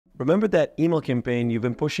Remember that email campaign you've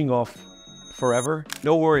been pushing off forever?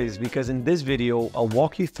 No worries, because in this video, I'll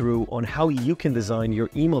walk you through on how you can design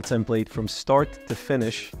your email template from start to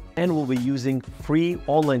finish, and we'll be using free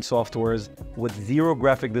online softwares with zero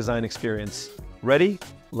graphic design experience. Ready?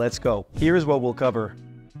 Let's go. Here's what we'll cover: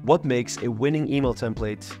 what makes a winning email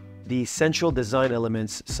template, the essential design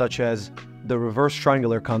elements such as the reverse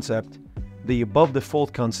triangular concept, the above the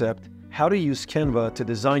fold concept, how to use Canva to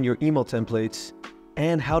design your email templates,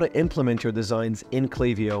 and how to implement your designs in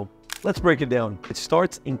Klaviyo. Let's break it down. It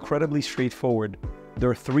starts incredibly straightforward. There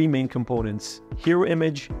are three main components: hero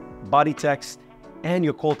image, body text, and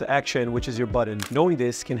your call to action, which is your button. Knowing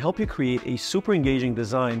this can help you create a super engaging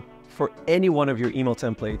design for any one of your email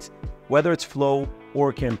templates, whether it's flow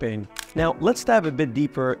or campaign. Now, let's dive a bit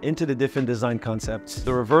deeper into the different design concepts.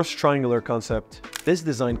 The reverse triangular concept. This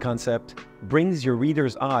design concept brings your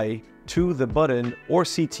reader's eye to the button or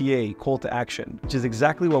CTA, call to action, which is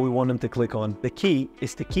exactly what we want them to click on. The key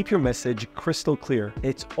is to keep your message crystal clear.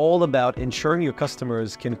 It's all about ensuring your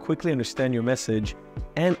customers can quickly understand your message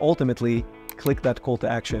and ultimately click that call to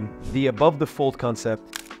action. The above the fold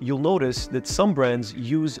concept. You'll notice that some brands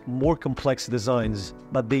use more complex designs,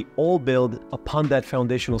 but they all build upon that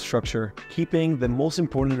foundational structure, keeping the most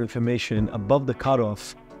important information above the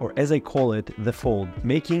cutoff, or as I call it, the fold,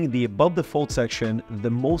 making the above the fold section the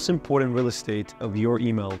most important real estate of your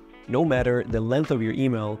email. No matter the length of your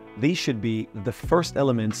email, these should be the first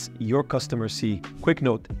elements your customers see. Quick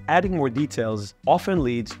note, adding more details often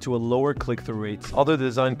leads to a lower click-through rate. Other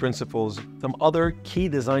design principles, some other key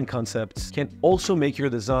design concepts can also make your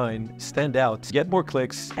design stand out, get more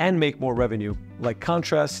clicks, and make more revenue, like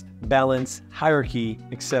contrast, balance, hierarchy,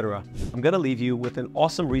 etc. I'm gonna leave you with an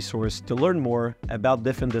awesome resource to learn more about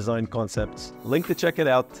different design concepts. Link to check it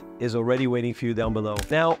out is already waiting for you down below.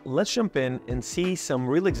 Now, let's jump in and see some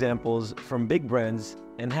real examples from big brands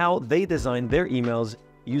and how they design their emails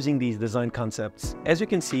using these design concepts. As you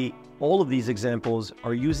can see, all of these examples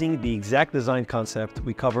are using the exact design concept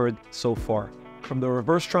we covered so far, from the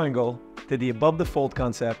reverse triangle to the above the fold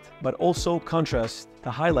concept, but also contrast to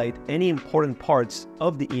highlight any important parts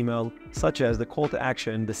of the email, such as the call to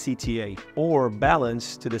action, the CTA, or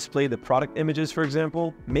balance to display the product images, for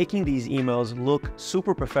example, making these emails look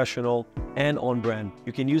super professional and on brand.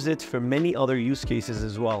 You can use it for many other use cases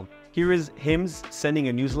as well. Here is Hims sending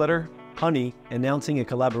a newsletter, Honey announcing a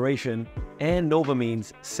collaboration, and Nova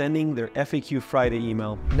Means sending their FAQ Friday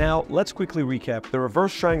email. Now, let's quickly recap the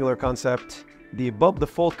reverse triangular concept, the above the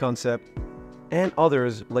fold concept, and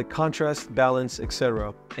others like contrast, balance,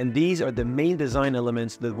 etc. And these are the main design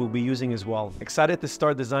elements that we'll be using as well. Excited to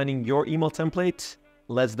start designing your email template?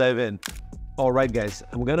 Let's dive in. All right, guys,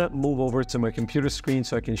 I'm gonna move over to my computer screen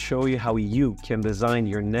so I can show you how you can design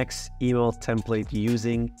your next email template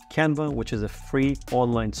using Canva, which is a free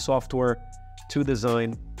online software to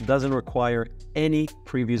design. Doesn't require any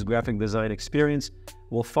previous graphic design experience.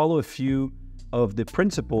 We'll follow a few of the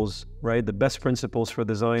principles, right? The best principles for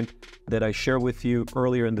design that I shared with you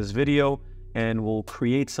earlier in this video, and we'll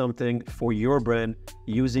create something for your brand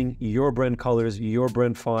using your brand colors, your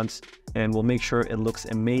brand fonts, and we'll make sure it looks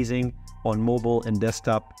amazing on mobile and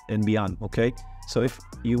desktop and beyond, okay? So if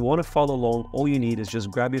you want to follow along, all you need is just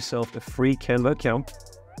grab yourself a free Canva account,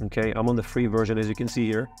 okay? I'm on the free version, as you can see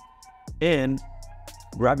here, and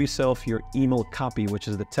grab yourself your email copy, which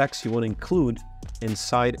is the text you want to include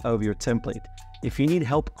inside of your template. If you need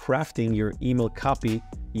help crafting your email copy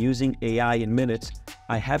using AI in minutes,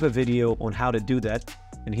 I have a video on how to do that.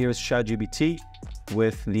 And here's ChatGPT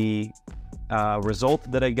with the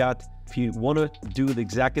result that I got. If you want to do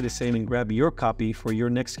exactly the same and grab your copy for your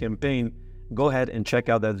next campaign, go ahead and check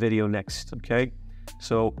out that video next, okay?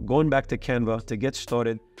 So going back to Canva, to get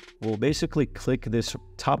started, we'll basically click this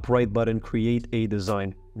top right button, create a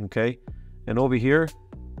design, okay? And over here,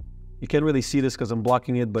 you can't really see this because I'm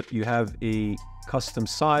blocking it, but you have a custom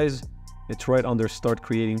size. It's right under start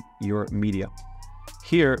creating your media.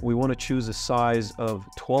 Here, we want to choose a size of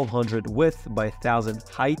 1200 width by 1000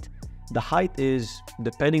 height. The height is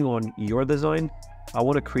depending on your design. I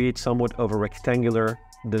want to create somewhat of a rectangular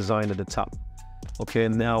design at the top. Okay,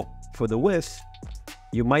 and now for the width,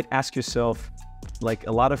 you might ask yourself, like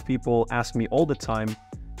a lot of people ask me all the time,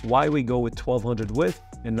 why we go with 1200 width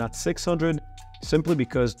and not 600? Simply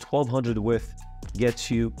because 1200 width gets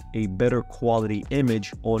you a better quality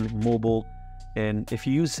image on mobile. And if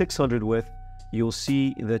you use 600 width, you'll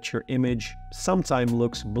see that your image sometimes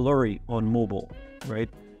looks blurry on mobile, right?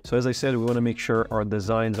 So as I said, we want to make sure our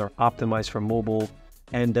designs are optimized for mobile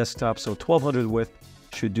and desktop. So 1200 width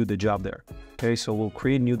should do the job there. Okay, so we'll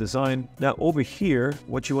create a new design. Now over here,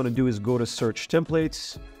 what you want to do is go to search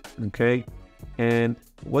templates. Okay, And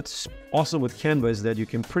what's awesome with Canva is that you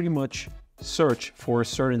can pretty much search for a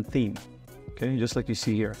certain theme, okay? Just like you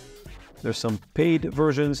see here. There's some paid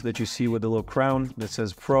versions that you see with the little crown that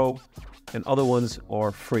says Pro, and other ones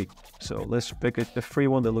are free. So let's pick the free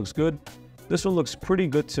one that looks good. This one looks pretty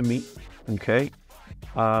good to me, okay?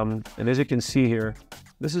 And as you can see here,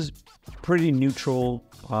 this is pretty neutral.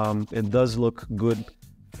 It does look good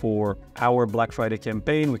for our Black Friday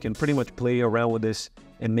campaign. We can pretty much play around with this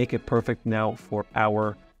and make it perfect now for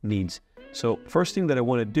our needs. So first thing that I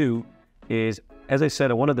want to do is, as I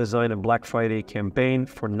said, I want to design a Black Friday campaign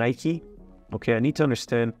for Nike. Okay, I need to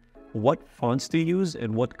understand what fonts to use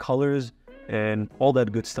and what colors and all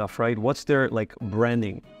that good stuff, right? What's their like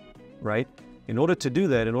branding, right? In order to do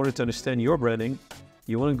that, in order to understand your branding,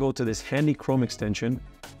 you want to go to this handy Chrome extension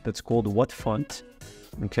that's called What Font,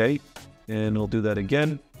 okay? And I'll do that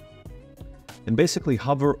again. And basically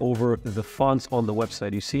hover over the fonts on the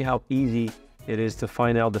website. You see how easy it is to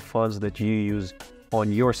find out the fonts that you use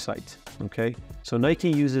on your site, okay? So Nike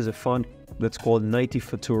uses a font that's called Nike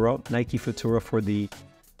Futura for the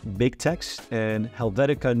big text, and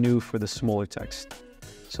Helvetica Nu for the smaller text.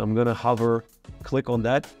 So I'm gonna hover, click on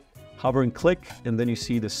that, hover and click, and then you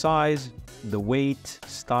see the size, the weight,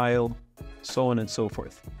 style, so on and so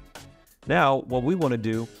forth. Now, what we wanna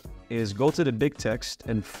do is go to the big text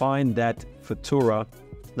and find that Futura,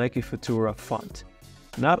 Nike Futura font.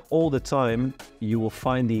 Not all the time you will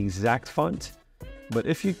find the exact font, but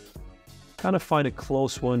if you kind of find a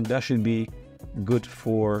close one, that should be good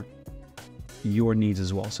for your needs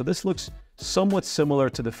as well. So this looks somewhat similar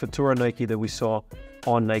to the Futura Nike that we saw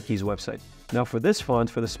on Nike's website. Now for this font,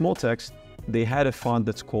 for the small text, they had a font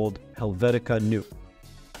that's called Helvetica Nu.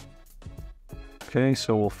 Okay,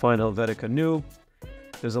 so we'll find Helvetica Nu.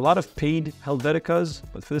 There's a lot of paid Helveticas,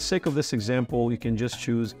 but for the sake of this example, you can just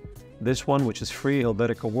choose this one, which is free,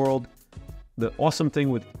 Helvetica World. The awesome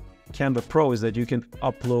thing with Canva Pro is that you can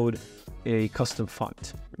upload a custom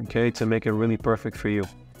font, okay, to make it really perfect for you.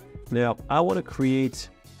 Now, I want to create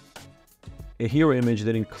a hero image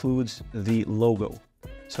that includes the logo.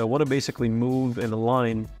 So I want to basically move and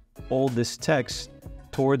align all this text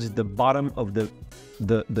towards the bottom of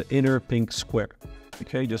the inner pink square,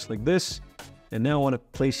 okay, just like this. And now I want to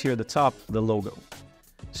place here at the top the logo.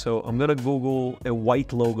 So I'm going to Google a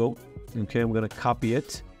white logo, okay, I'm going to copy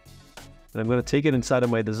it, and I'm going to take it inside of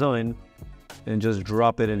my design and just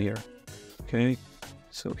drop it in here. Okay,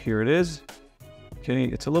 so here it is. Okay,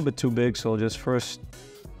 it's a little bit too big, so I'll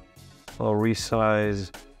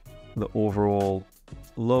resize the overall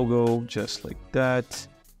logo just like that.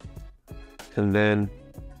 And then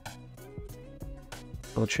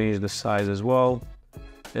I'll change the size as well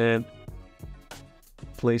and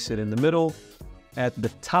place it in the middle at the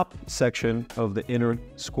top section of the inner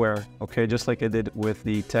square. Okay, just like I did with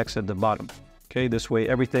the text at the bottom. Okay, this way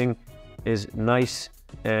everything is nice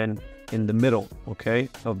and in the middle, okay,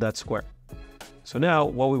 of that square. So now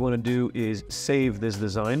what we want to do is save this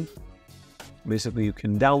design. Basically, you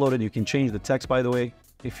can download it. You can change the text, by the way,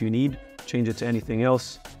 if you need. Change it to anything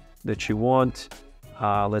else that you want.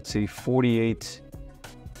 Let's see, 48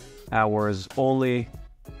 hours only,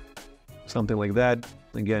 something like that.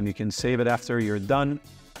 Again, you can save it after you're done.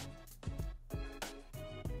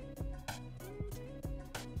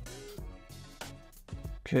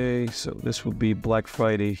 Okay, so this would be Black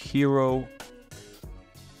Friday Hero.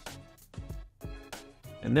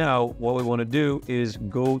 And now what we want to do is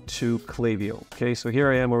go to Klaviyo. Okay, so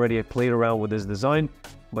here I am already. I played around with this design,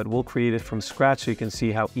 but we'll create it from scratch so you can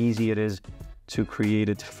see how easy it is to create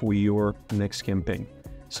it for your next campaign.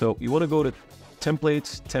 So you want to go to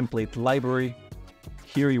Templates, Template Library.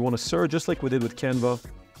 Here you want to search, just like we did with Canva,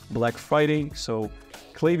 Black Friday. So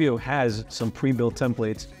Klaviyo has some pre-built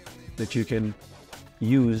templates that you can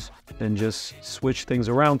use and just switch things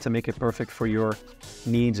around to make it perfect for your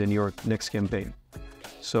needs and your next campaign.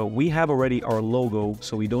 So we have already our logo,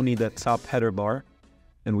 so we don't need that top header bar,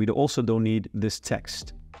 and we also don't need this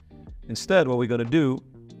text. Instead, what we're going to do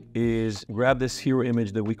is grab this hero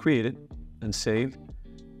image that we created and save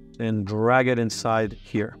and drag it inside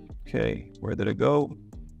here. Okay, where did it go?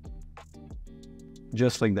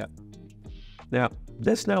 Just like that. Now,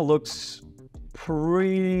 this now looks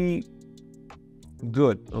pretty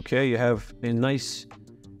good. Okay, you have a nice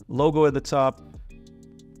logo at the top.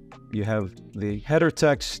 You have the header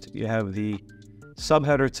text, you have the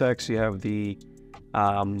subheader text, you have the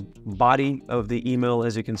body of the email.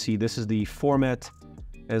 As you can see, this is the format,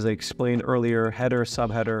 as I explained earlier, header,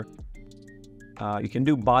 subheader. You can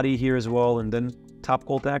do body here as well, and then top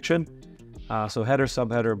call to action. So header,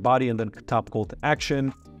 subheader, body, and then top call to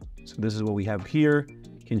action. So this is what we have here.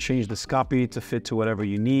 You can change this copy to fit to whatever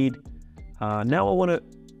you need. Now I want to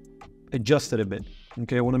adjust it a bit.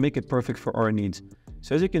 Okay, I want to make it perfect for our needs.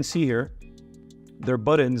 So as you can see here, their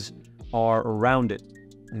buttons are rounded.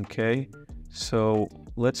 Okay, so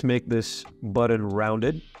let's make this button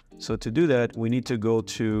rounded. So to do that, we need to go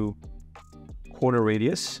to corner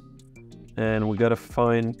radius, and we got to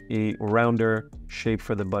find a rounder shape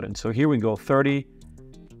for the button. So here we go, 30.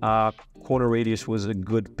 Corner radius was a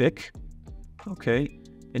good pick. Okay,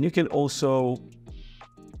 and you can also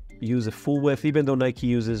use a full width, even though Nike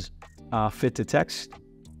uses fit to text.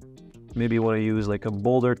 Maybe you want to use like a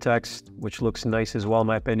bolder text, which looks nice as well, in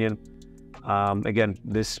my opinion. Again,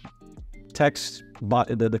 this text,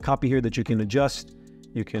 the copy here that you can adjust,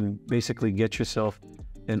 you can basically get yourself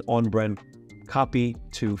an on-brand copy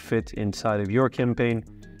to fit inside of your campaign.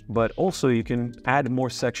 But also you can add more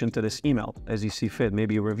section to this email as you see fit.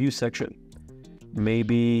 Maybe a review section.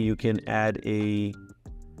 Maybe you can add a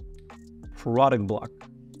product block.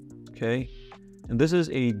 Okay. And this is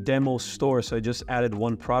a demo store, so I just added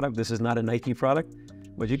one product. This is not a Nike product,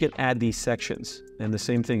 but you can add these sections. And the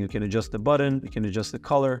same thing, you can adjust the button, you can adjust the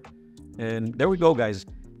color. And there we go, guys.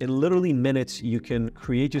 In literally minutes, you can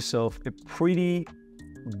create yourself a pretty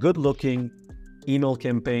good looking email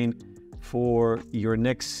campaign for your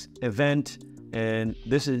next event. And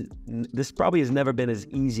this probably has never been as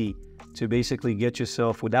easy to basically get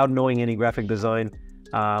yourself, without knowing any graphic design,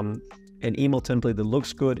 an email template that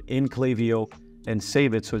looks good in Klaviyo, and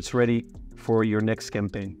save it so it's ready for your next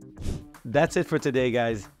campaign. That's it for today,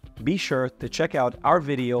 guys. Be sure to check out our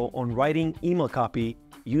video on writing email copy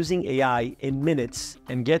using AI in minutes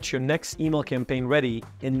and get your next email campaign ready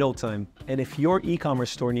in no time. And if your e-commerce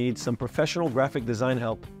store needs some professional graphic design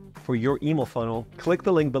help for your email funnel, click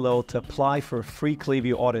the link below to apply for a free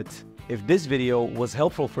Klaviyo audit. If this video was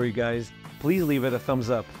helpful for you guys, please leave it a thumbs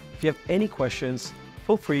up. If you have any questions,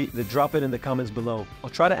 feel free to drop it in the comments below. I'll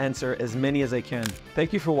try to answer as many as I can.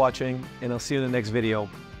 Thank you for watching, and I'll see you in the next video.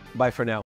 Bye for now.